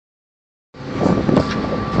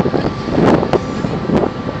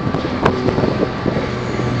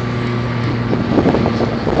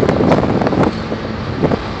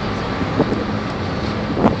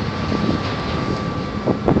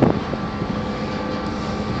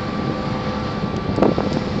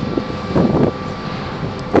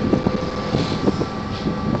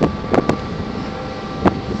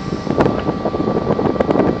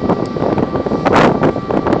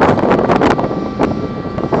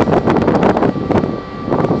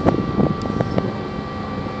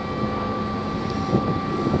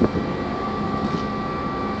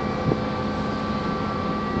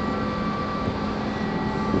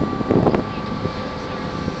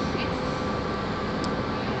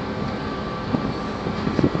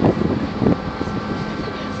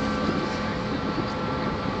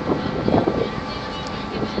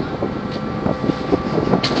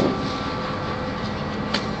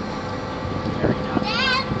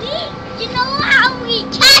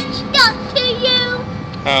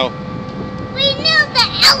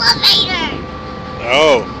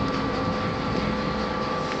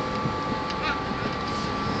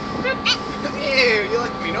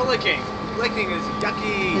licking. Licking is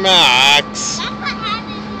yucky. Max. That's what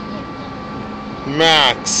happens.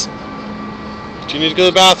 Max. Do you need to go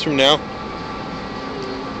to the bathroom now?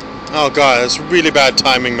 Oh god, that's really bad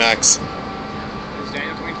timing, Max. Is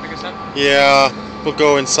Daniel coming to pick us up? Yeah, we'll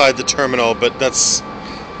go inside the terminal, but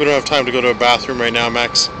we don't have time to go to a bathroom right now,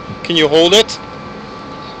 Max. Can you hold it?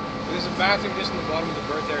 There's a bathroom just in the bottom of the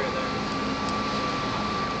berth area there.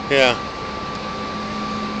 Yeah.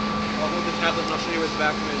 I'll hold the tablet and I'll show you where the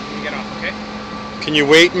bathroom is when we get off, okay? Can you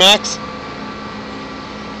wait, Max?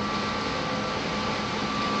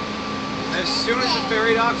 As soon as the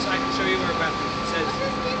ferry docks, I can show you where a bathroom is. It says,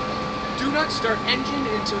 do not start engine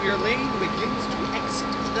until your lane begins to exit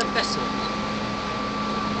the vessel.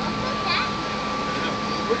 What's that?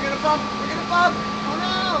 We're gonna bump! We're gonna bump! Oh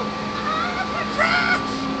no! We're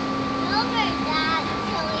trapped! No, we're not,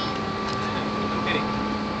 silly. I'm kidding.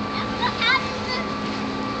 That's what happens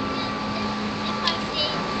if I say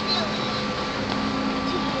silly.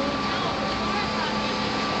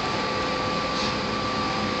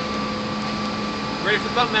 Ready for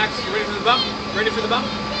the bump, Max? You ready for the bump? Ready for the bump?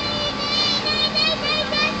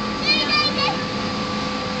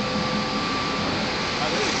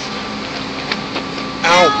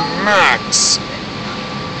 Ow, Max!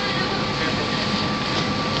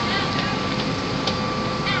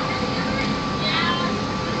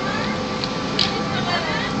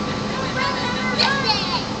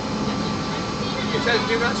 It says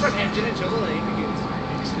do not start engine until the lane begins.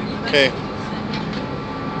 Okay.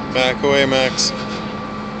 Back away, Max.